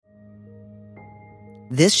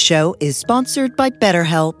This show is sponsored by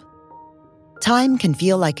BetterHelp. Time can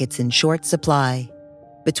feel like it's in short supply.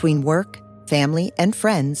 Between work, family, and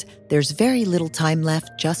friends, there's very little time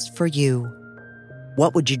left just for you.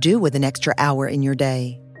 What would you do with an extra hour in your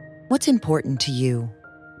day? What's important to you?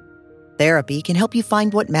 Therapy can help you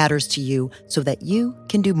find what matters to you so that you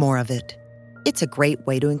can do more of it. It's a great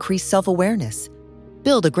way to increase self-awareness,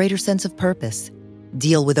 build a greater sense of purpose,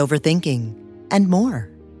 deal with overthinking, and more.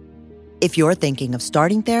 If you're thinking of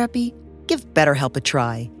starting therapy, give BetterHelp a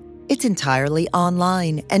try. It's entirely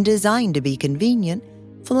online and designed to be convenient,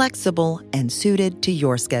 flexible, and suited to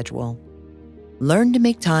your schedule. Learn to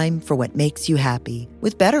make time for what makes you happy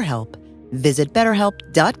with BetterHelp. Visit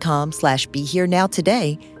BetterHelp.com/BeHereNow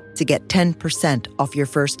today to get 10% off your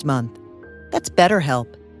first month. That's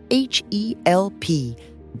BetterHelp,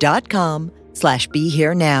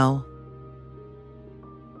 HELP.com/BeHereNow.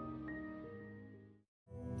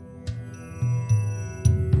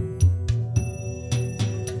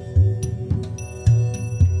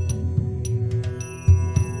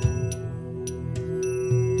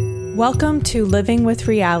 Welcome to Living with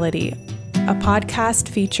Reality, a podcast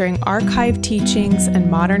featuring archived teachings and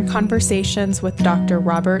modern conversations with Dr.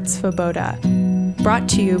 Robert Svoboda, brought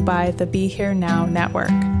to you by the Be Here Now Network.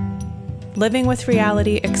 Living with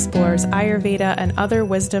Reality explores Ayurveda and other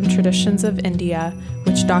wisdom traditions of India,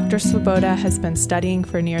 which Dr. Svoboda has been studying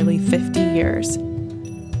for nearly 50 years.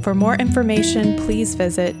 For more information, please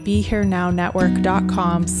visit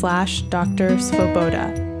BeHereNowNetwork.com/Dr.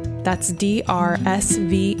 Svoboda. That's DRSVOBODA.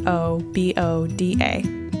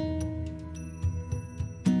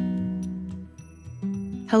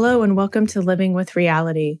 Hello and welcome to Living with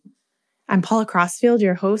Reality. I'm Paula Crossfield,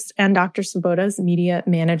 your host and Dr. Svoboda's media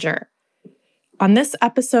manager. On this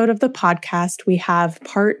episode of the podcast, we have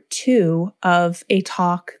part 2 of a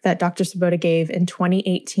talk that Dr. Svoboda gave in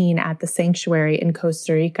 2018 at the Sanctuary in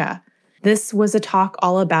Costa Rica. This was a talk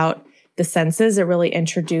all about the senses. It really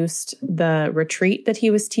introduced the retreat that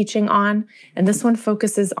he was teaching on. And this one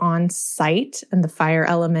focuses on sight and the fire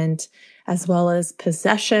element, as well as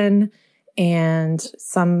possession. And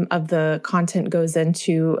some of the content goes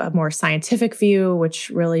into a more scientific view, which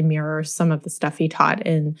really mirrors some of the stuff he taught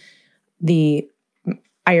in the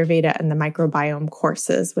Ayurveda and the microbiome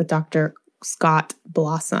courses with Dr. Scott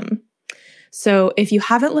Blossom. So if you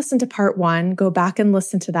haven't listened to part 1, go back and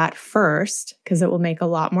listen to that first, because it will make a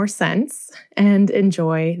lot more sense, and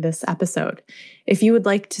enjoy this episode. If you would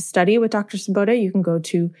like to study with Dr. Svoboda, you can go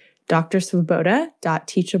to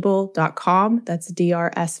drsvoboda.teachable.com. That's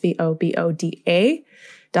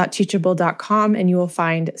DRSVOBODA.teachable.com, and you will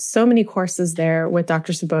find so many courses there with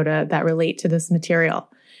Dr. Svoboda that relate to this material.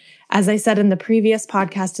 As I said in the previous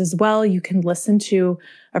podcast as well, you can listen to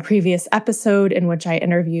a previous episode in which I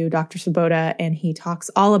interview Dr. Svoboda, and he talks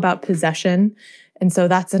all about possession. And so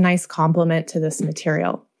that's a nice complement to this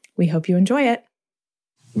material. We hope you enjoy it.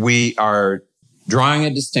 We are drawing a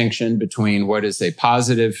distinction between what is a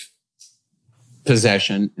positive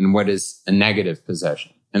possession and what is a negative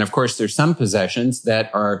possession. And of course, there's some possessions that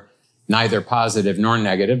are neither positive nor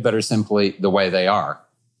negative, but are simply the way they are.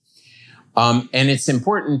 And it's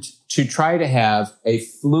important to try to have a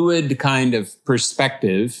fluid kind of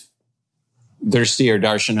perspective. Drishti or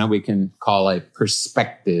darshana, we can call a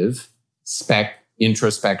perspective,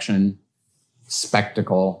 introspection,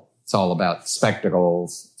 spectacle. It's all about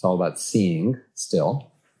spectacles. It's all about seeing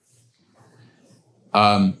still.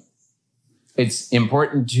 It's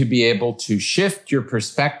important to be able to shift your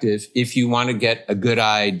perspective if you want to get a good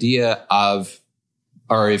idea of,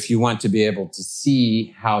 or if you want to be able to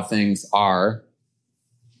see how things are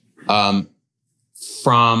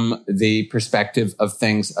from the perspective of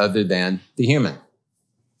things other than the human.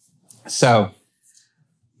 So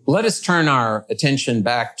let us turn our attention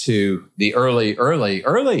back to the early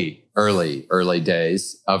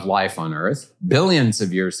days of life on Earth, billions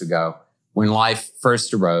of years ago, when life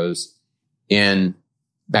first arose in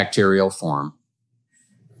bacterial form.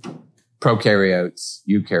 Prokaryotes,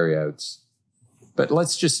 eukaryotes. But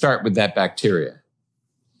let's just start with that bacteria.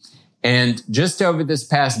 And just over this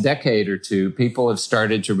past decade or two, people have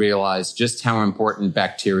started to realize just how important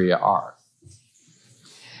bacteria are.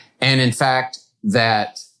 And in fact,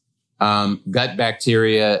 that gut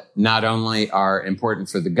bacteria not only are important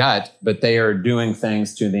for the gut, but they are doing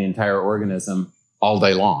things to the entire organism all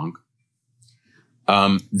day long.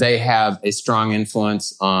 They have a strong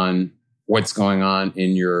influence on what's going on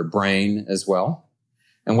in your brain as well.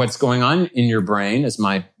 And what's going on in your brain, as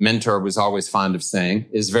my mentor was always fond of saying,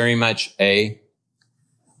 is very much an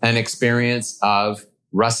experience of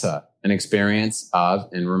rasa, an experience of,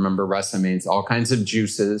 and remember rasa means all kinds of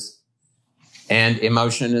juices and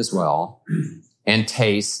emotion as well. and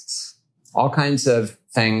tastes, all kinds of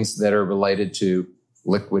things that are related to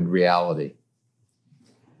liquid reality.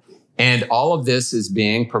 And all of this is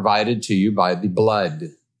being provided to you by the blood.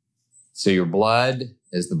 So your blood,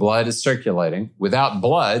 as the blood is circulating, without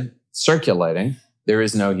blood circulating, there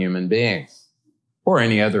is no human being or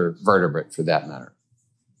any other vertebrate for that matter.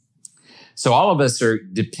 So all of us are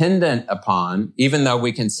dependent upon, even though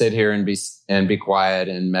we can sit here and be quiet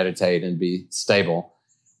and meditate and be stable,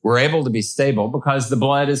 we're able to be stable because the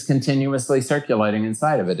blood is continuously circulating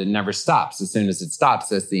inside of it. It never stops. As soon as it stops,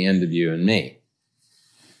 that's the end of you and me.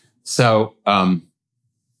 So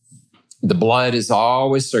the blood is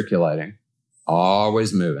always circulating,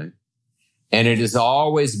 always moving, and it is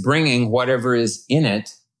always bringing whatever is in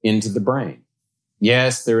it into the brain.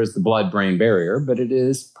 Yes, there is the blood-brain barrier, but it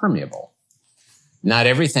is permeable. Not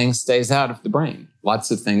everything stays out of the brain.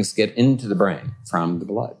 Lots of things get into the brain from the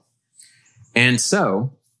blood. And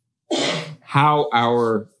so how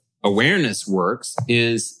our awareness works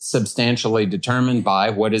is substantially determined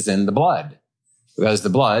by what is in the blood, because the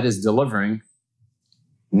blood is delivering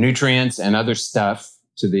nutrients and other stuff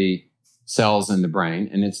to the cells in the brain,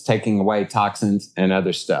 and it's taking away toxins and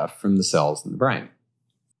other stuff from the cells in the brain.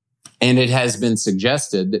 And it has been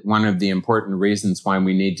suggested that one of the important reasons why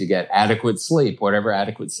we need to get adequate sleep, whatever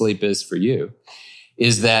adequate sleep is for you,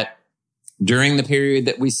 is that during the period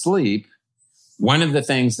that we sleep, one of the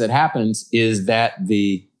things that happens is that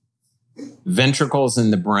the ventricles in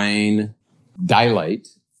the brain dilate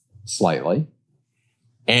slightly,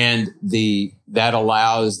 and that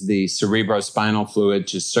allows the cerebrospinal fluid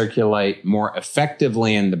to circulate more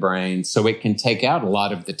effectively in the brain so it can take out a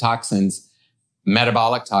lot of the toxins,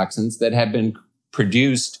 metabolic toxins that have been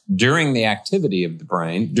produced during the activity of the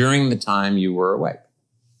brain during the time you were awake.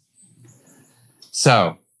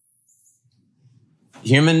 So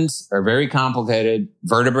humans are very complicated.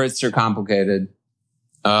 Vertebrates are complicated.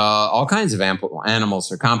 All kinds of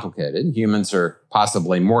animals are complicated. Humans are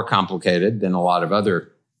possibly more complicated than a lot of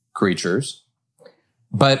other creatures.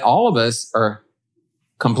 But all of us are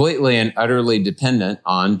completely and utterly dependent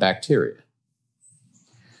on bacteria.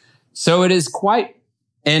 So it is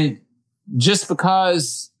and just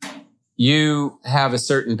because you have a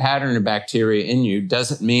certain pattern of bacteria in you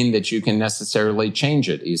doesn't mean that you can necessarily change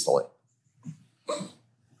it easily.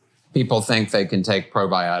 People think they can take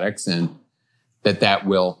probiotics and that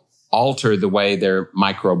will alter the way their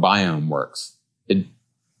microbiome works. It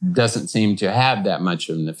doesn't seem to have that much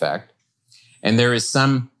of an effect. And there is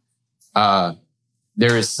some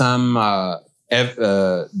data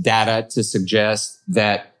to suggest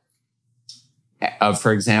that,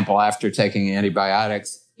 for example, after taking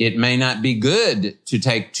antibiotics, it may not be good to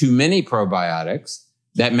take too many probiotics.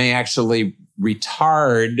 That may actually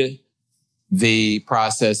retard the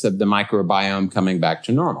process of the microbiome coming back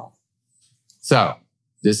to normal. So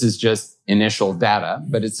this is just initial data,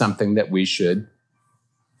 but it's something that we should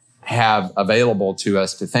have available to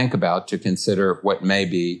us to think about, to consider what may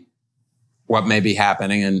be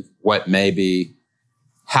happening and what may be,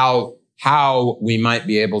 how we might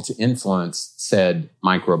be able to influence said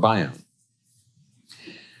microbiome.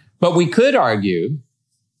 But we could argue,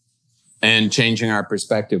 and changing our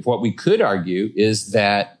perspective, what we could argue is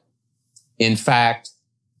that, in fact,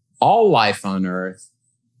 all life on Earth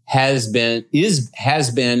has been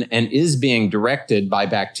and is being directed by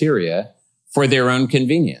bacteria for their own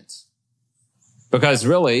convenience. Because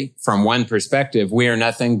really, from one perspective, we are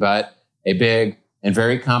nothing but a big and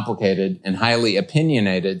very complicated and highly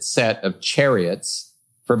opinionated set of chariots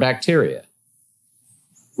for bacteria.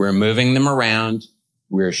 We're moving them around.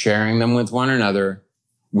 We're sharing them with one another.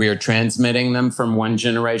 We are transmitting them from one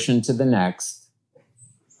generation to the next.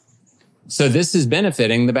 So this is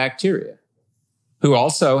benefiting the bacteria, who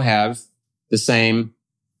also have the same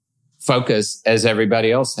focus as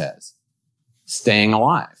everybody else has, staying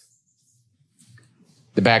alive.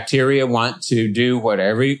 The bacteria want to do what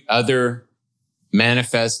every other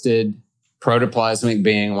manifested protoplasmic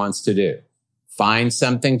being wants to do. Find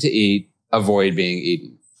something to eat, avoid being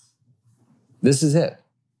eaten. This is it.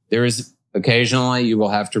 There is occasionally you will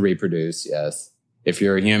have to reproduce, yes. If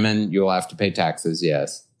you're a human, you'll have to pay taxes,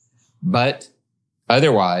 yes. But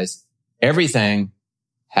otherwise, everything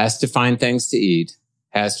has to find things to eat,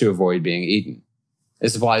 has to avoid being eaten.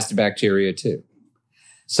 This applies to bacteria too.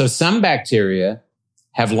 So some bacteria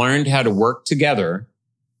have learned how to work together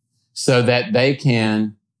so that they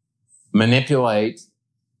can manipulate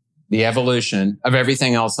the evolution of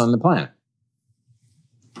everything else on the planet.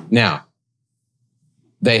 Now,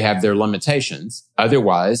 they have their limitations.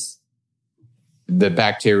 Otherwise, the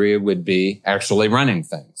bacteria would be actually running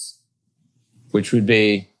things, which would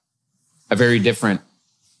be a very different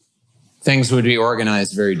things would be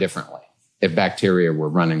organized very differently if bacteria were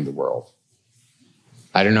running the world.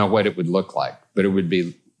 I don't know what it would look like, but it would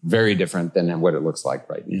be very different than what it looks like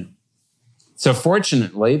right now. So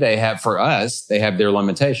fortunately, they have their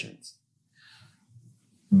limitations.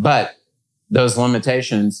 But those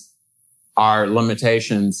limitations are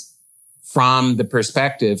limitations from the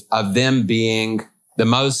perspective of them being the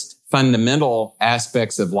most fundamental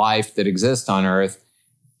aspects of life that exist on Earth.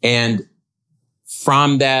 And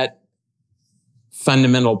from that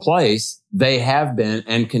fundamental place, they have been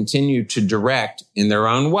and continue to direct in their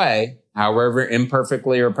own way, however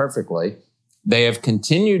imperfectly or perfectly, they have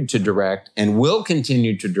continued to direct and will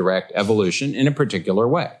continue to direct evolution in a particular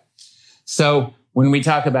way. So when we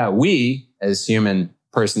talk about we as human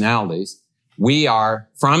personalities, we are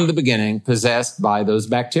from the beginning possessed by those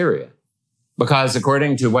bacteria. Because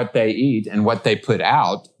according to what they eat and what they put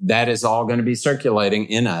out, that is all going to be circulating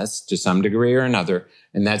in us to some degree or another,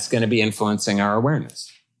 and that's going to be influencing our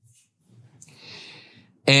awareness.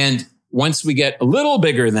 And once we get a little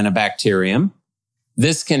bigger than a bacterium,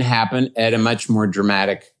 this can happen at a much more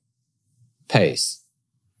dramatic pace.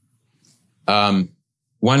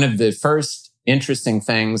 One of the first interesting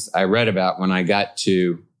things I read about when I got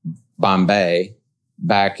to Bombay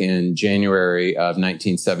back in January of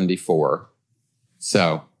 1974.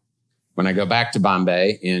 So when I go back to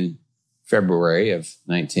Bombay in February of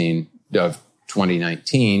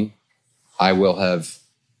 2019, I will have,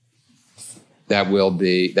 that will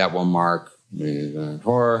mark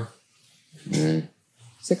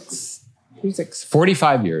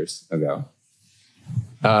 45 years ago.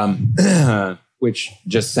 Which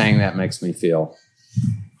just saying that makes me feel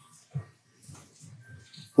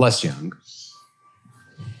less young.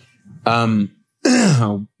 One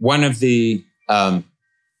of the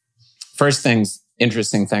first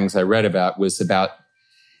interesting things I read about was about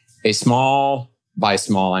a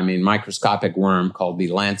microscopic worm called the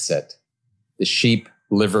lancet, the sheep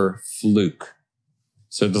liver fluke.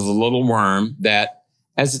 So there's a little worm that,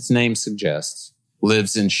 as its name suggests,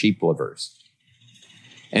 lives in sheep livers.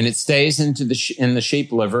 And it stays in the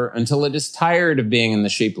sheep liver until it is tired of being in the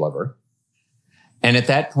sheep liver. And at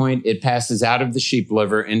that point, it passes out of the sheep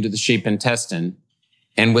liver into the sheep intestine,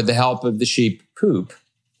 and with the help of the sheep poop,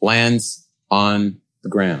 lands on the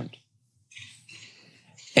ground.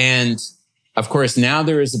 And of course, now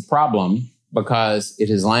there is a problem because it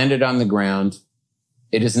has landed on the ground.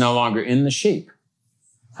 It is no longer in the sheep.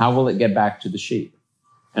 How will it get back to the sheep?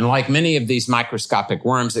 And like many of these microscopic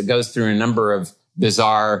worms, it goes through a number of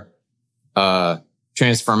bizarre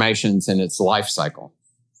transformations in its life cycle.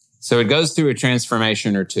 So it goes through a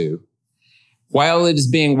transformation or two. While it is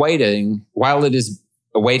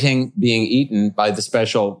awaiting being eaten by the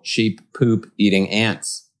special sheep poop eating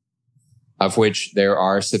ants, of which there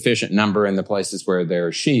are sufficient number in the places where there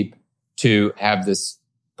are sheep to have this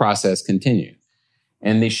process continue.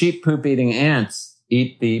 And the sheep poop eating ants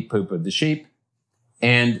eat the poop of the sheep,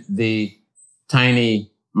 and the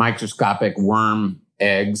tiny microscopic worm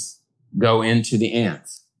eggs go into the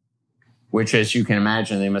ants, which, as you can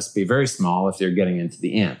imagine, they must be very small if they're getting into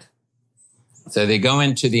the ant. So they go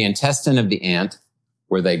into the intestine of the ant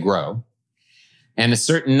where they grow, and a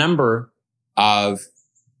certain number of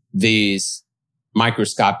these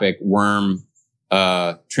microscopic worm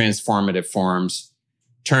transformative forms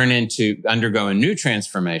undergo a new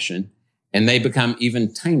transformation, and they become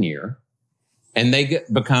even tinier, and they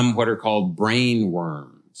become what are called brain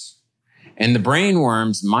worms. And the brain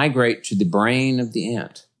worms migrate to the brain of the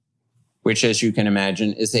ant, which, as you can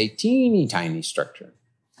imagine, is a teeny tiny structure.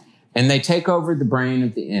 And they take over the brain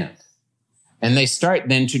of the ant. And they start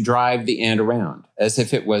then to drive the ant around as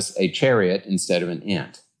if it was a chariot instead of an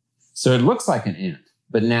ant. So it looks like an ant,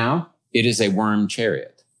 but now it is a worm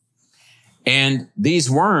chariot. And these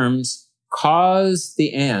worms cause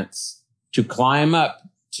the ants to climb up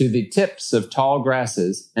to the tips of tall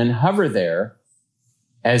grasses and hover there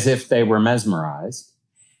as if they were mesmerized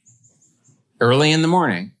early in the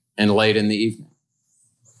morning and late in the evening.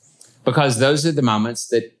 Because those are the moments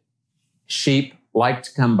that sheep like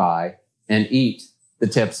to come by and eat the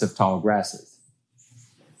tips of tall grasses.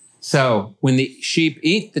 So when the sheep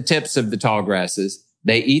eat the tips of the tall grasses,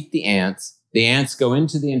 they eat the ants. The ants go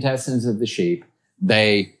into the intestines of the sheep.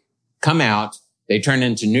 They come out. They turn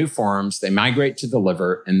into new forms. They migrate to the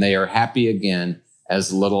liver, and they are happy again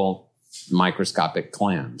as little microscopic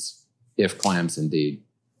clams, if clams indeed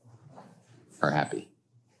are happy.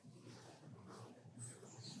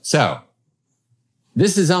 So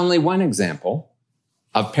this is only one example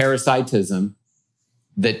of parasitism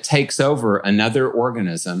that takes over another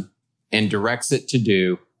organism and directs it to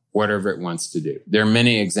do whatever it wants to do. There are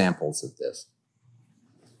many examples of this.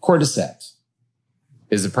 Cordyceps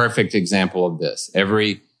is a perfect example of this.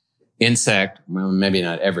 Every insect, well, maybe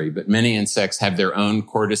not every, but many insects have their own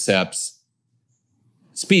cordyceps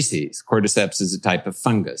species. Cordyceps is a type of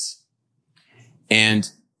fungus.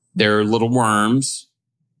 And they're little worms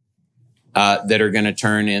that are going to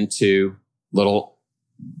turn into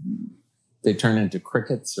they turn into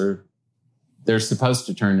crickets, or they're supposed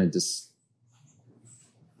to turn into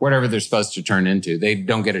whatever they're supposed to turn into. They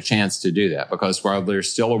don't get a chance to do that because while they're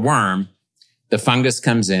still a worm, the fungus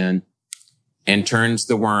comes in and turns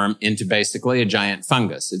the worm into basically a giant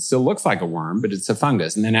fungus. It still looks like a worm, but it's a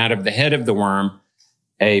fungus. And then out of the head of the worm,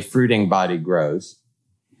 a fruiting body grows.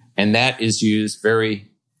 And that is used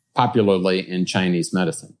very popularly in Chinese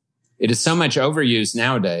medicine. It is so much overused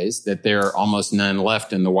nowadays that there are almost none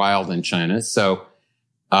left in the wild in China. So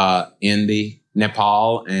in the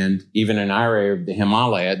Nepal and even in our area of the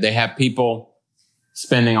Himalaya, they have people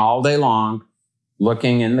spending all day long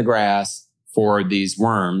looking in the grass for these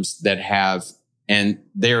worms that have, and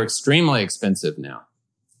they're extremely expensive now.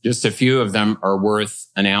 Just a few of them are worth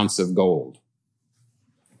an ounce of gold.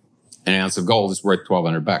 An ounce of gold is worth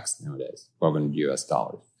 $1,200 nowadays, $1,200 US.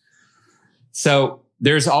 So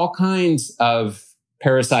there's all kinds of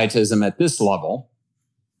parasitism at this level.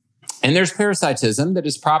 And there's parasitism that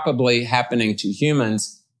is probably happening to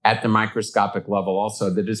humans at the microscopic level also,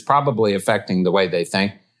 that is probably affecting the way they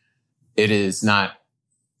think. It is not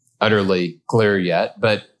utterly clear yet,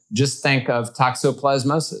 but just think of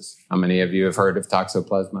toxoplasmosis. How many of you have heard of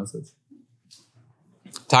toxoplasmosis?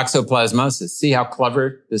 Toxoplasmosis. See how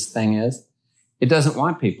clever this thing is? It doesn't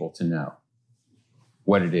want people to know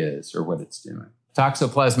what it is or what it's doing.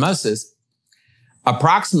 Toxoplasmosis,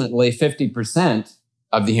 approximately 50%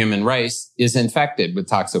 of the human race is infected with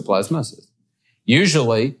toxoplasmosis.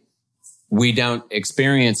 Usually, we don't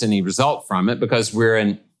experience any result from it because we're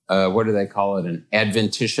an what do they call it? An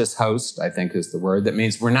adventitious host, I think is the word. That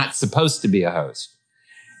means we're not supposed to be a host.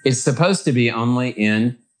 It's supposed to be only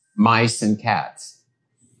in mice and cats.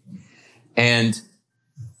 And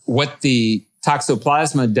what the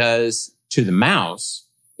toxoplasma does to the mouse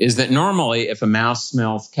is that normally if a mouse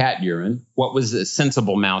smells cat urine, what would a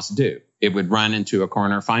sensible mouse do? It would run into a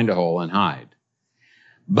corner, find a hole, and hide.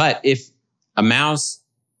 But if a mouse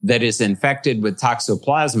that is infected with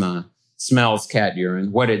toxoplasma smells cat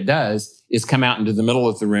urine, what it does is come out into the middle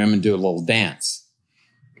of the room and do a little dance,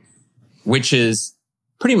 which is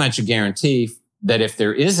pretty much a guarantee that if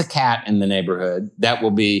there is a cat in the neighborhood, that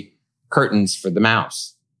will be curtains for the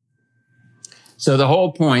mouse. So the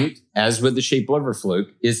whole point, as with the sheep liver fluke,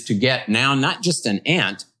 is to get now not just an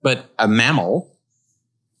ant, but a mammal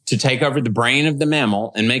to take over the brain of the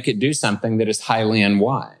mammal and make it do something that is highly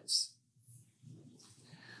unwise.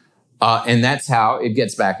 And that's how it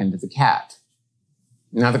gets back into the cat.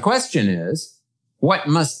 Now, the question is, what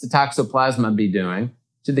must the toxoplasma be doing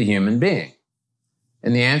to the human being?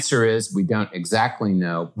 And the answer is we don't exactly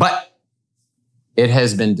know, but it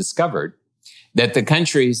has been discovered that the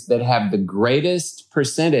countries that have the greatest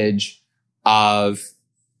percentage of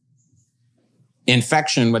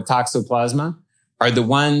infection with toxoplasma are the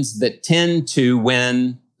ones that tend to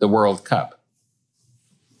win the World Cup.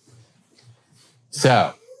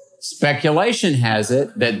 So, speculation has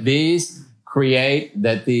it that these create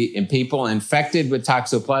that the people infected with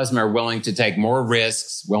toxoplasma are willing to take more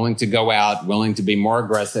risks, willing to go out, willing to be more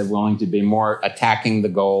aggressive, willing to be more attacking the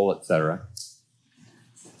goal, etc.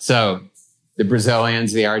 So the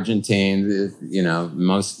Brazilians, the Argentines,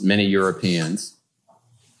 many Europeans.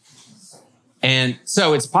 And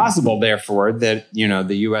so it's possible, therefore, that,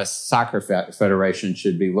 the U.S. Soccer Federation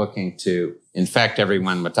should be looking to infect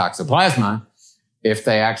everyone with toxoplasma if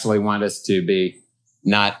they actually want us to be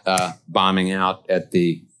not bombing out at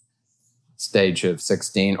the stage of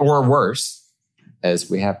 16 or worse, as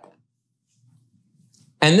we have been.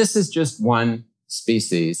 And this is just one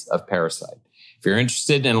species of parasite. If you're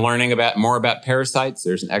interested in learning more about parasites,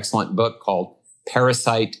 there's an excellent book called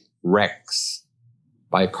Parasite Rex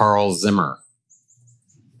by Carl Zimmer.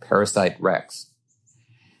 Parasite Rex.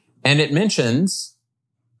 And it mentions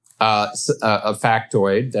a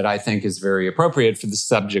factoid that I think is very appropriate for the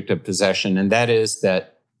subject of possession, and that is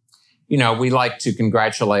that, we like to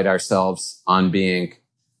congratulate ourselves on being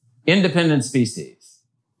independent species.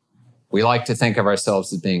 We like to think of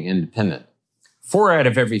ourselves as being independent. 4 out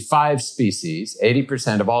of every 5 species,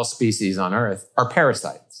 80% of all species on Earth, are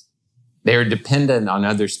parasites. They are dependent on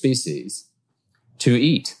other species to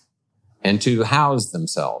eat and to house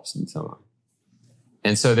themselves and so on.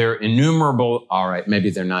 And so they're innumerable. All right, maybe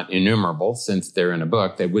they're not innumerable since they're in a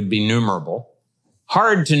book. They would be numerable.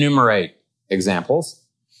 Hard to numerate examples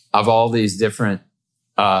of all these different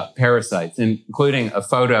parasites, including a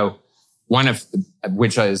photo,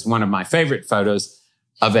 which is one of my favorite photos,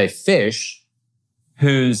 of a fish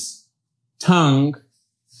whose tongue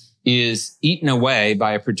is eaten away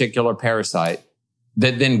by a particular parasite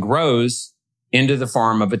that then grows into the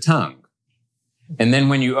form of a tongue. And then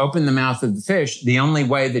when you open the mouth of the fish, the only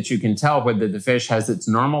way that you can tell whether the fish has its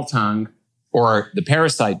normal tongue or the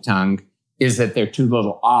parasite tongue is that there are two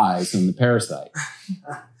little eyes in the parasite.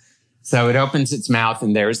 So it opens its mouth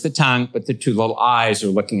and there's the tongue, but the two little eyes are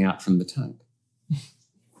looking out from the tongue.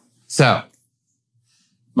 So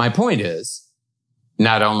my point is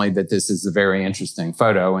not only that this is a very interesting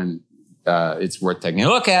photo and it's worth taking a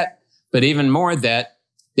look at, but even more that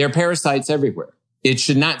there are parasites everywhere. It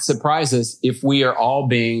should not surprise us if we are all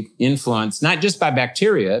being influenced, not just by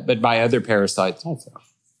bacteria, but by other parasites also.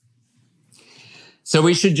 So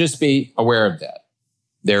we should just be aware of that.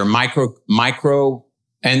 There are micro,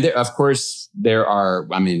 and there, of course, there are,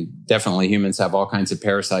 definitely humans have all kinds of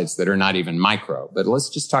parasites that are not even micro, but let's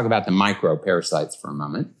just talk about the micro parasites for a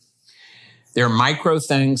moment. There are micro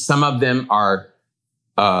things. Some of them are,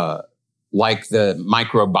 like the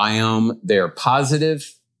microbiome, they're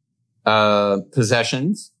positive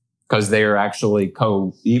possessions because they are actually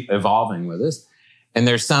co-evolving with us. And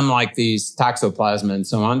there's some like these toxoplasma and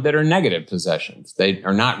so on that are negative possessions. They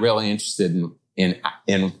are not really interested in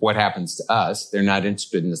what happens to us. They're not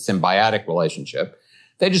interested in the symbiotic relationship.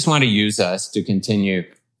 They just want to use us to continue.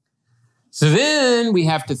 So then we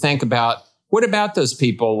have to think about, what about those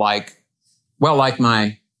people like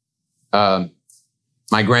my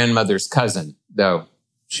grandmother's cousin, though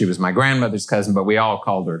she was my grandmother's cousin, but we all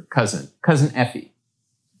called her Cousin Effie.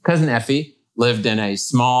 Cousin Effie lived in a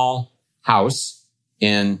small house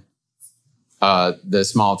in the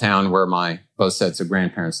small town where my both sets of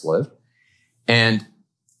grandparents lived. And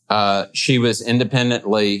she was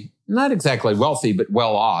independently, not exactly wealthy, but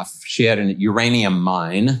well off. She had a uranium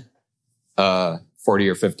mine 40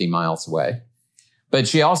 or 50 miles away. But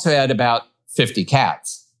she also had about 50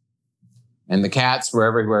 cats. And the cats were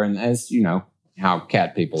everywhere. And as you know, how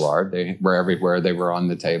cat people are, they were everywhere. They were on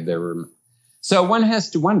the table. So one has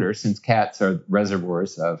to wonder, since cats are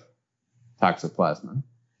reservoirs of toxoplasma,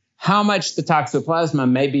 how much the toxoplasma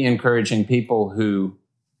may be encouraging people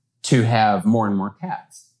to have more and more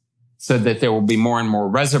cats, so that there will be more and more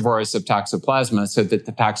reservoirs of toxoplasma, so that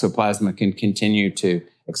the toxoplasma can continue to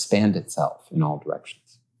expand itself in all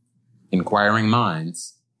directions. Inquiring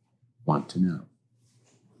minds want to know.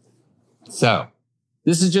 So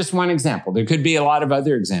this is just one example. There could be a lot of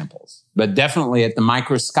other examples, but definitely at the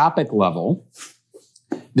microscopic level,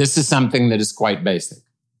 this is something that is quite basic.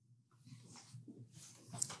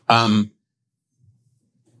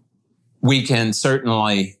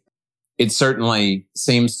 It certainly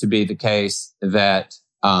seems to be the case that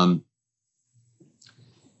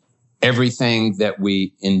everything that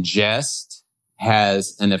we ingest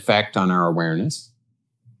has an effect on our awareness.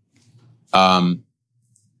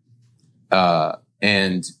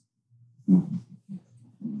 And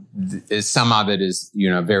some of it is,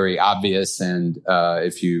 very obvious. And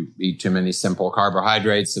if you eat too many simple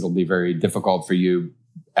carbohydrates, it'll be very difficult for you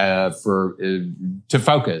to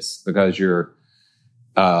focus, because your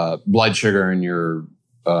blood sugar and your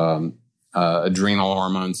adrenal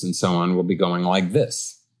hormones and so on will be going like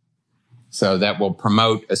this. So that will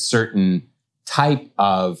promote a certain type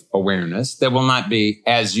of awareness that will not be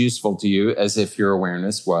as useful to you as if your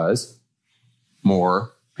awareness was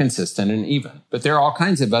more consistent and even. But there are all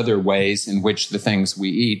kinds of other ways in which the things we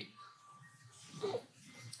eat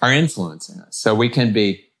are influencing us. So we can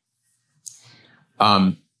be,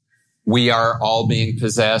 we are all being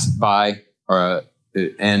possessed by,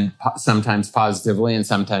 and sometimes positively and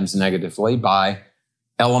sometimes negatively, by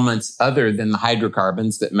elements other than the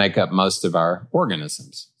hydrocarbons that make up most of our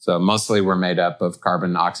organisms. So mostly we're made up of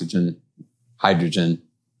carbon, oxygen, hydrogen,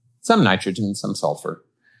 some nitrogen, some sulfur.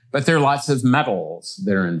 But there are lots of metals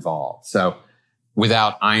that are involved. So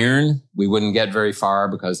without iron, we wouldn't get very far,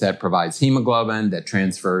 because that provides hemoglobin that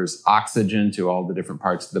transfers oxygen to all the different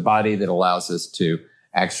parts of the body, that allows us to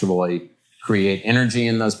actually create energy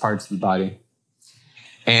in those parts of the body.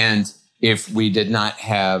 And if we did not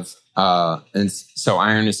have, and so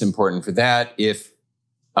iron is important for that.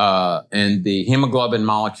 And the hemoglobin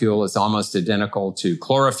molecule is almost identical to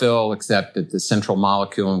chlorophyll, except that the central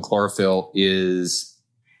molecule in chlorophyll is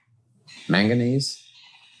manganese.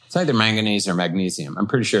 It's either manganese or magnesium. I'm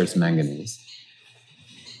pretty sure it's manganese.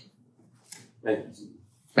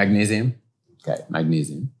 Magnesium? Okay,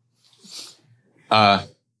 magnesium. Of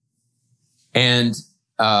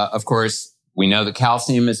course, we know that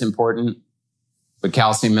calcium is important, but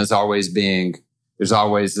calcium is always there's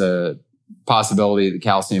always possibility that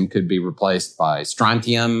calcium could be replaced by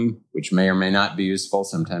strontium, which may or may not be useful.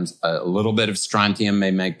 Sometimes a little bit of strontium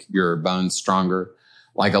may make your bones stronger.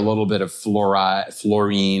 Like a little bit of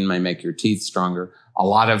fluorine may make your teeth stronger. A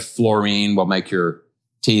lot of fluorine will make your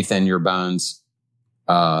teeth and your bones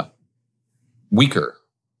weaker.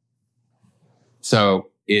 So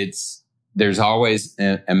there's always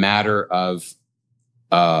a matter of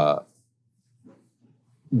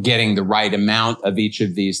getting the right amount of each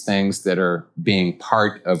of these things that are being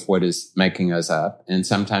part of what is making us up. And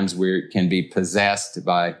sometimes we can be possessed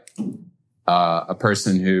by a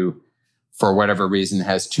person who, for whatever reason,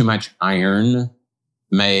 has too much iron,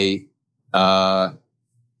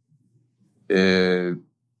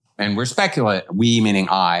 and we're speculating, we meaning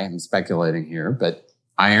I'm speculating here, but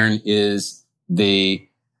iron is the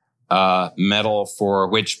metal for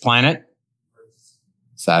which planet?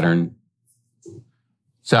 Saturn.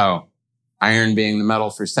 So iron being the metal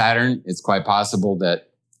for Saturn, it's quite possible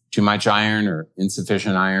that too much iron or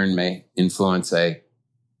insufficient iron may influence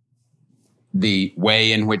the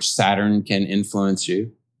way in which Saturn can influence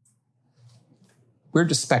you. We're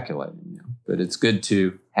just speculating, but it's good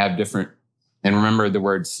to have different, and remember the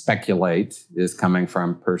word speculate is coming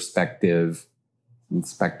from perspective and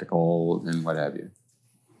spectacle and what have you.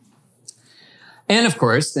 And of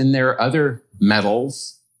course, then there are other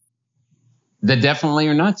metals that definitely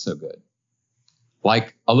are not so good,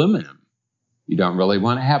 like aluminum. You don't really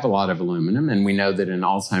want to have a lot of aluminum. And we know that in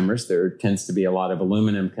Alzheimer's, there tends to be a lot of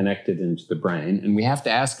aluminum connected into the brain. And we have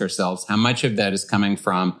to ask ourselves how much of that is coming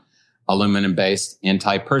from aluminum-based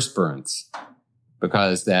antiperspirants,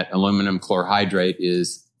 because that aluminum chlorhydrate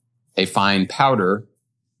is a fine powder.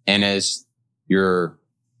 And as you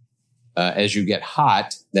get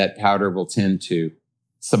hot, that powder will tend to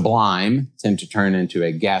tend to turn into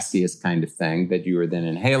a gaseous kind of thing that you are then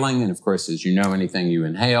inhaling. And of course, as you know, anything you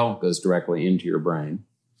inhale goes directly into your brain.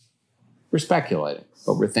 We're speculating,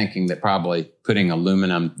 but we're thinking that probably putting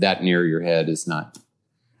aluminum that near your head is not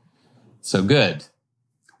so good.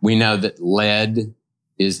 We know that lead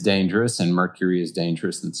is dangerous and mercury is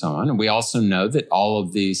dangerous and so on. And we also know that all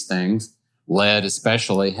of these things, lead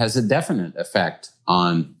especially, has a definite effect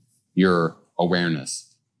on your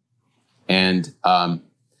awareness. And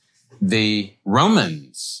the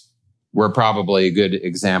Romans were probably a good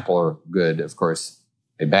example, or good, of course,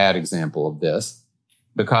 a bad example of this,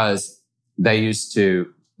 because they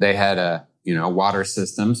had water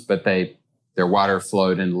systems, but their water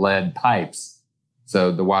flowed in lead pipes.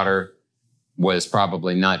 So the water was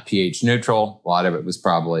probably not pH neutral. A lot of it was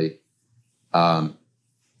probably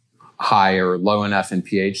high or low enough in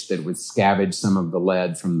pH that it would scavenge some of the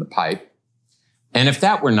lead from the pipe. And if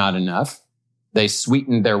that were not enough, they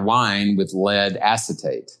sweetened their wine with lead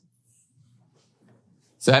acetate.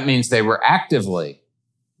 So that means they were actively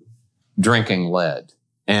drinking lead.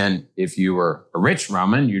 And if you were a rich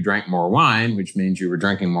Roman, you drank more wine, which means you were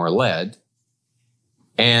drinking more lead.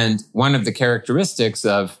 And one of the characteristics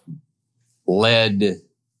of lead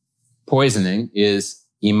poisoning is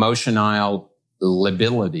emotional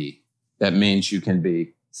lability. That means you can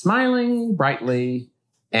be smiling brightly,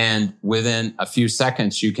 and within a few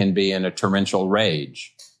seconds, you can be in a torrential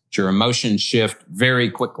rage. Your emotions shift very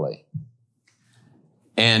quickly.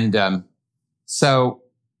 And so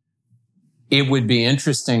it would be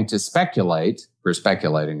interesting to speculate. We're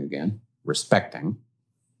speculating again. We're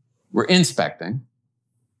inspecting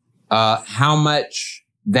how much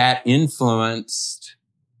that influenced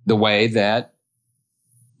the way that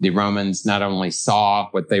the Romans not only saw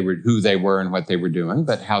who they were and what they were doing,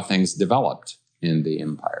 but how things developed in the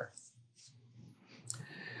empire.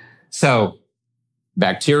 So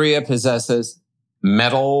bacteria possesses,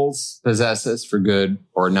 metals possesses, for good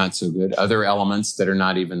or not so good, other elements that are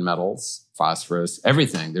not even metals, phosphorus,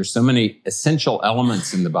 everything. There's so many essential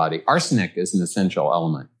elements in the body. Arsenic is an essential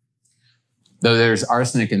element. Though there's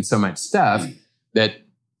arsenic in so much stuff that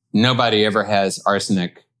nobody ever has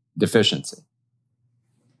arsenic deficiency.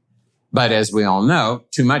 But as we all know,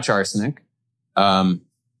 too much arsenic, and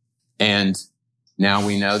now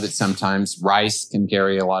we know that sometimes rice can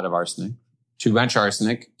carry a lot of arsenic. Too much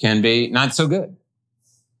arsenic can be not so good.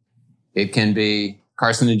 It can be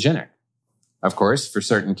carcinogenic. Of course, for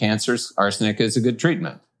certain cancers, arsenic is a good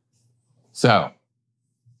treatment. So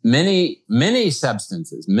many, many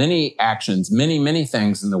substances, many actions, many, many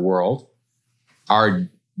things in the world are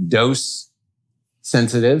dose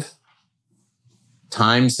sensitive,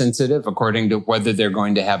 time sensitive, according to whether they're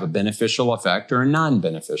going to have a beneficial effect or a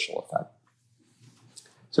non-beneficial effect.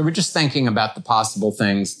 So we're just thinking about the possible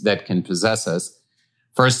things that can possess us.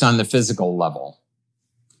 First, on the physical level.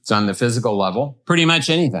 So on the physical level, pretty much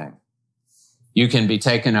anything. You can be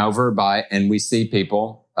taken over by, and we see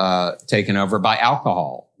people taken over by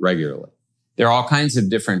alcohol regularly. There are all kinds of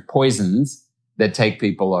different poisons that take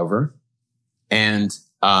people over and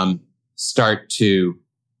start to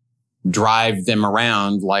drive them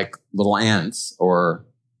around like little ants or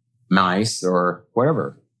mice or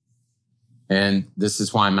whatever. And this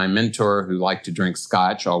is why my mentor, who liked to drink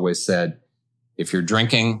scotch, always said, if you're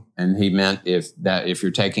drinking, and he meant if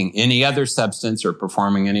you're taking any other substance or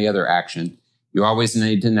performing any other action, you always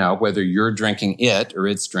need to know whether you're drinking it or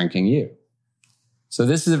it's drinking you. So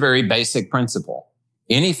this is a very basic principle.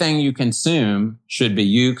 Anything you consume should be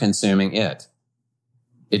you consuming it.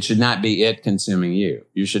 It should not be it consuming you.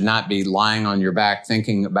 You should not be lying on your back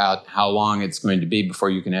thinking about how long it's going to be before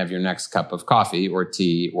you can have your next cup of coffee or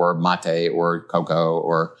tea or mate or cocoa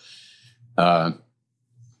or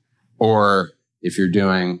if you're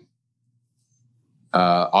doing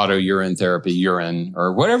auto urine therapy, urine,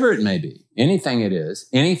 or whatever it may be, anything it is,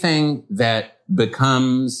 anything that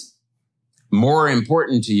becomes more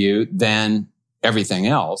important to you than everything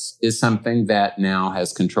else is something that now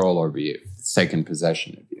has control over you. It's taken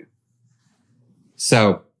possession of you.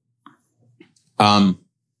 So,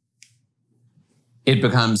 it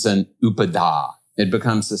becomes an upada. It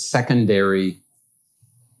becomes a secondary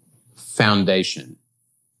foundation.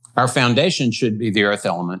 Our foundation should be the earth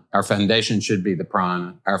element. Our foundation should be the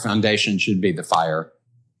prana. Our foundation should be the fire.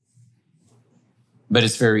 But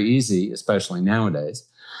it's very easy, especially nowadays,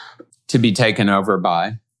 to be taken over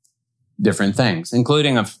by different things,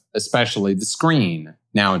 including especially the screen.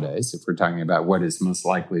 Nowadays, if we're talking about what is most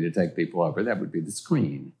likely to take people over, that would be the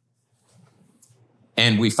screen.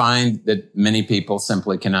 And we find that many people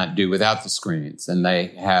simply cannot do without the screens, and they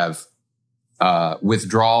have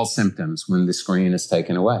withdrawal symptoms when the screen is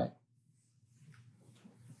taken away.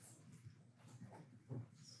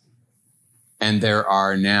 And there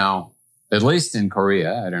are now, at least in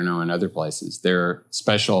Korea, I don't know in other places, there are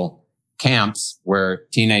special camps where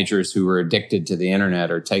teenagers who are addicted to the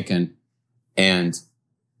internet are taken and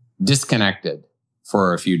disconnected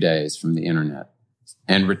for a few days from the internet.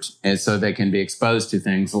 And so they can be exposed to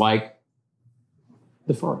things like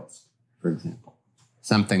the forest, for example.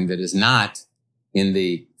 Something that is not in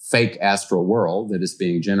the fake astral world that is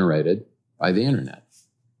being generated by the internet.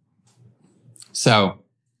 So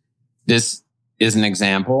this is an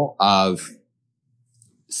example of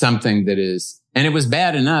something that is, and it was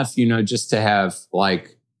bad enough, just to have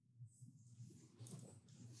like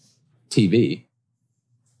TV.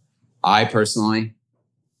 I personally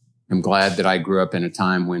am glad that I grew up in a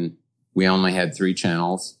time when we only had 3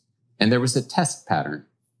 channels and there was a test pattern.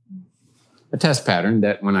 A test pattern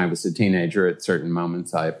that when I was a teenager at certain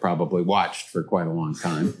moments, I probably watched for quite a long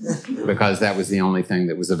time because that was the only thing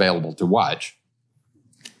that was available to watch.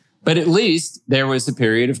 But at least there was a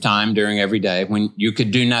period of time during every day when you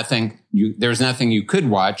could do nothing. There's nothing you could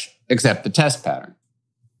watch except the test pattern.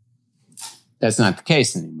 That's not the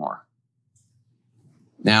case anymore.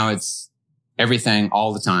 Now it's everything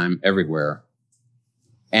all the time, everywhere.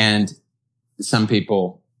 And some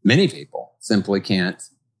people, many people, simply can't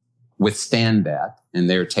withstand that, and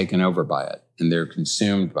they're taken over by it, and they're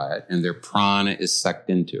consumed by it, and their prana is sucked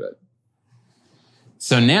into it.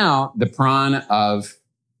 So now the prana of,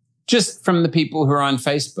 just from the people who are on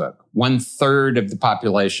Facebook, 1/3 of the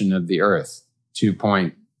population of the earth,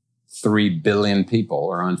 2.3 billion people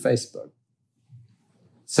are on Facebook.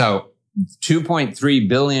 So 2.3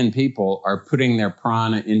 billion people are putting their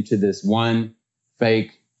prana into this one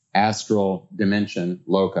fake astral dimension,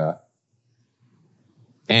 loka,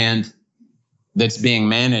 and that's being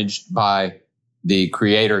managed by the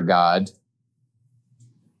creator god,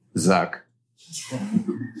 Zuck.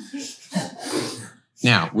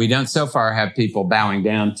 Now, we don't so far have people bowing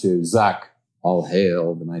down to Zuck, all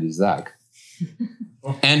hail the mighty Zuck.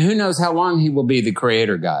 And who knows how long he will be the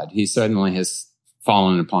creator god. He certainly has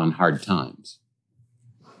fallen upon hard times.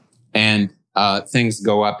 And things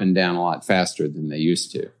go up and down a lot faster than they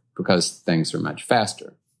used to because things are much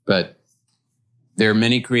faster. But there are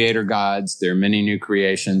many creator gods. There are many new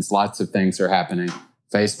creations. Lots of things are happening.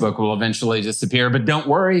 Facebook will eventually disappear, but don't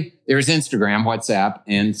worry. There's Instagram, WhatsApp,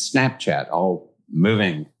 and Snapchat all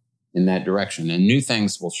moving in that direction. And new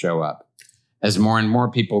things will show up as more and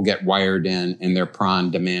more people get wired in and their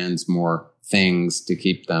prana demands more things to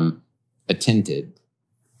keep them attended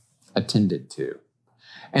to.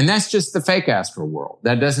 And that's just the fake astral world.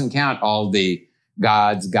 That doesn't count all the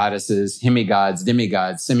gods, goddesses, hemigods,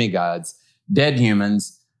 demigods, semigods, dead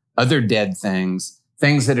humans, other dead things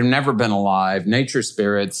that have never been alive, nature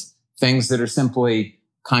spirits, things that are simply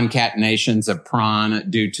concatenations of prana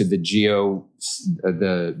due to the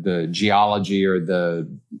geology or the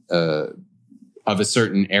of a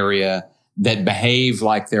certain area that behave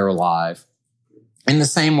like they're alive in the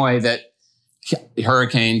same way that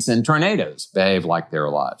hurricanes and tornadoes behave like they're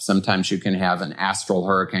alive. Sometimes you can have an astral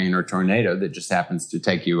hurricane or tornado that just happens to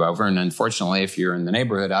take you over. And unfortunately, if you're in the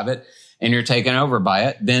neighborhood of it and you're taken over by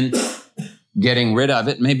it, then getting rid of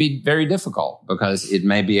it may be very difficult because it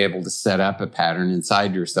may be able to set up a pattern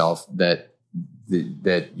inside yourself that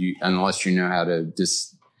you, unless you know how to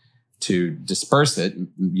disperse it,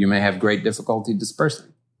 you may have great difficulty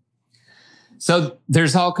dispersing. So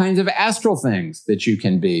there's all kinds of astral things that you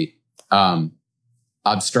can be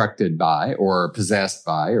obstructed by or possessed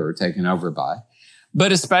by or taken over by,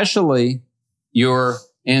 but especially your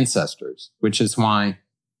ancestors, which is why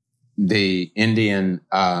the Indian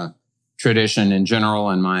tradition in general,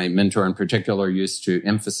 and my mentor in particular, used to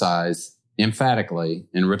emphasize emphatically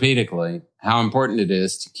and repeatedly how important it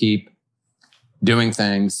is to keep doing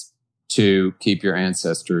things to keep your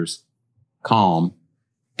ancestors calm.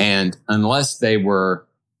 And unless they were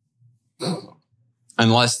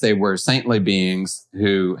saintly beings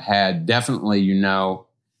who had definitely,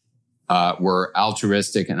 were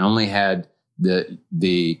altruistic and only had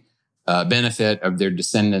the benefit of their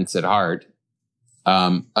descendants at heart.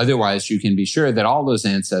 Otherwise, you can be sure that all those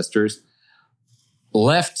ancestors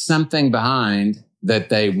left something behind that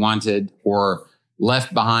they wanted or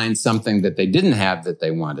left behind something that they didn't have that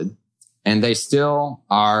they wanted. And they still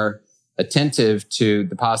are attentive to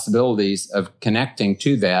the possibilities of connecting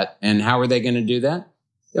to that. And how are they going to do that?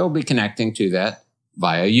 They'll be connecting to that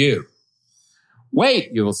via you.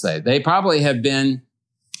 Wait, you will say, they probably have been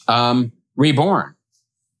reborn.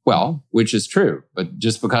 Well, which is true, but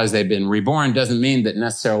just because they've been reborn doesn't mean that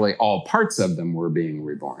necessarily all parts of them were being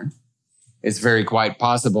reborn. It's very quite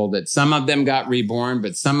possible that some of them got reborn,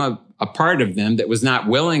 but a part of them that was not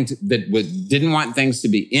willing to, didn't want things to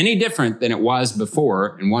be any different than it was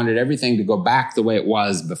before and wanted everything to go back the way it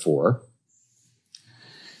was before,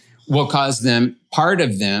 will cause part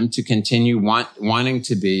of them to continue wanting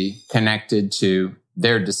to be connected to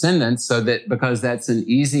their descendants, so that because that's an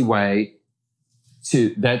easy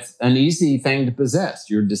thing to possess.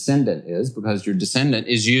 Your descendant is, because your descendant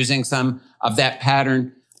is using some of that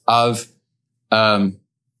pattern of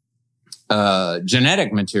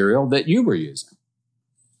genetic material that you were using.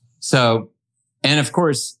 So, and of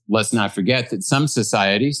course, let's not forget that some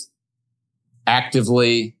societies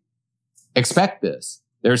actively expect this.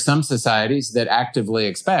 There are some societies that actively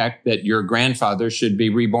expect that your grandfather should be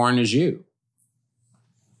reborn as you.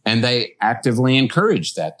 And they actively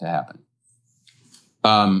encourage that to happen.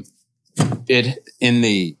 From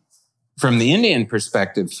the Indian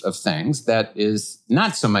perspective of things, that is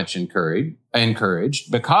not so much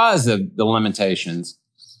encouraged because of the limitations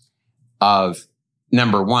of,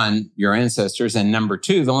 number one, your ancestors, and number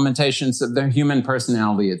two, the limitations of their human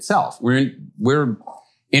personality itself. We're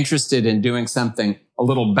interested in doing something a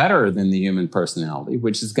little better than the human personality,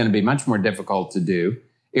 which is going to be much more difficult to do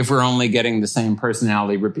if we're only getting the same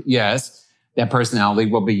personality. Yes, that personality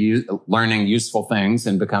will be learning useful things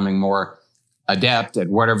and becoming more adept at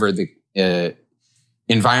whatever the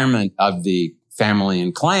environment of the family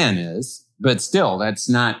and clan is. But still, that's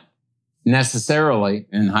not necessarily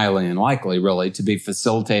and highly unlikely, really, to be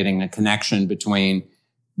facilitating a connection between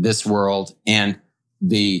this world and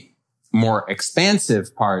the more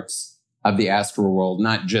expansive parts of the astral world,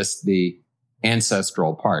 not just the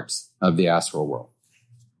ancestral parts of the astral world.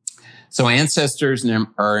 So ancestors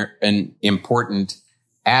are an important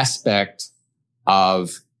aspect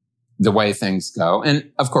of the way things go.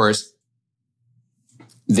 And of course,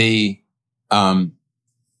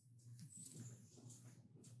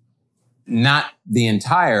 not the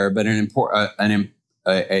entire, but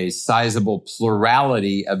a sizable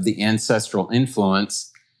plurality of the ancestral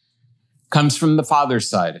influence comes from the father's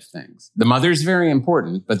side of things. The mother is very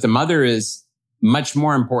important, but the mother is much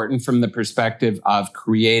more important from the perspective of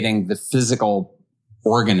creating the physical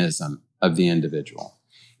organism of the individual.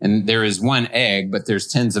 And there is one egg, but there's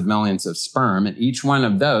tens of millions of sperm, and each one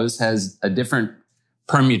of those has a different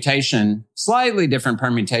permutation, slightly different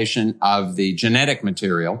permutation of the genetic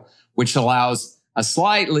material, which allows a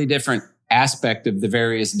slightly different aspect of the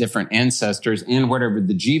various different ancestors in whatever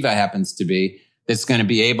the jiva happens to be, that's going to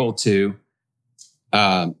be able to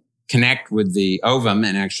connect with the ovum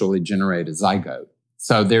and actually generate a zygote.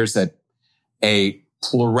 So there's a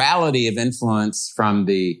plurality of influence from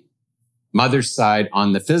the mother's side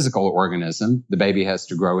on the physical organism. The baby has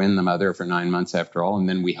to grow in the mother for 9 months after all, and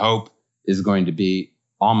then we hope is going to be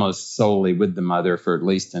almost solely with the mother for at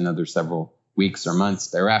least another several weeks or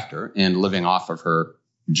months thereafter, and living off of her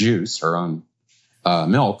juice, her own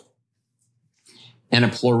milk. And a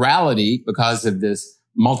plurality because of this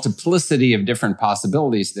multiplicity of different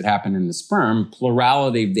possibilities that happen in the sperm,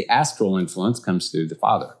 plurality of the astral influence comes through the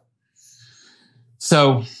father.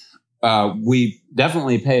 So we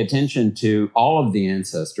definitely pay attention to all of the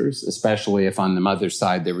ancestors, especially if on the mother's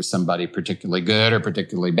side there was somebody particularly good or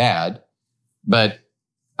particularly bad. But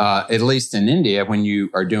at least in India, when you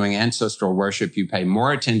are doing ancestral worship, you pay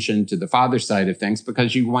more attention to the father's side of things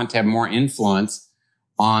because you want to have more influence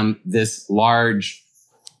on this large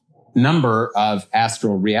number of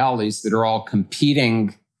astral realities that are all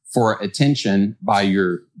competing for attention by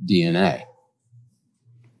your DNA.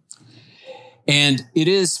 And it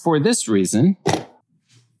is for this reason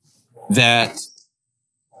that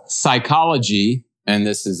psychology, and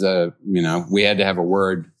this is we had to have a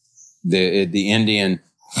word, the Indian,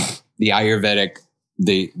 the Ayurvedic,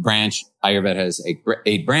 the branch, Ayurveda has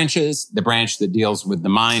 8 branches. The branch that deals with the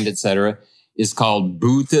mind, etc., is called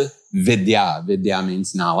Bhuta Vidya. Vidya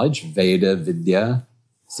means knowledge. Veda, Vidya,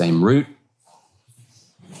 same root.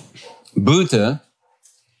 Bhuta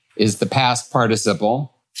is the past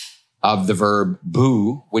participle of the verb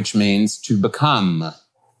bhu, which means to become.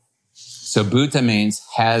 So Bhuta means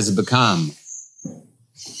has become.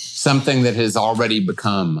 Something that has already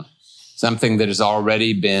become. Something that has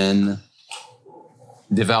already been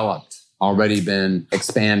developed, already been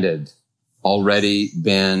expanded, already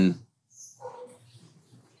been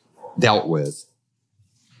dealt with.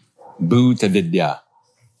 Bhuta Vidya.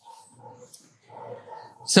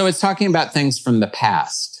 So it's talking about things from the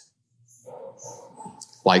past,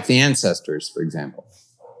 like the ancestors, for example.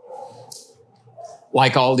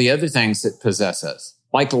 Like all the other things that possess us,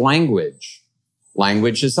 like language.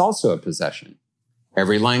 Language is also a possession.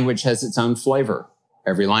 Every language has its own flavor.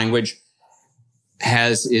 Every language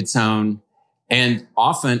has its own, and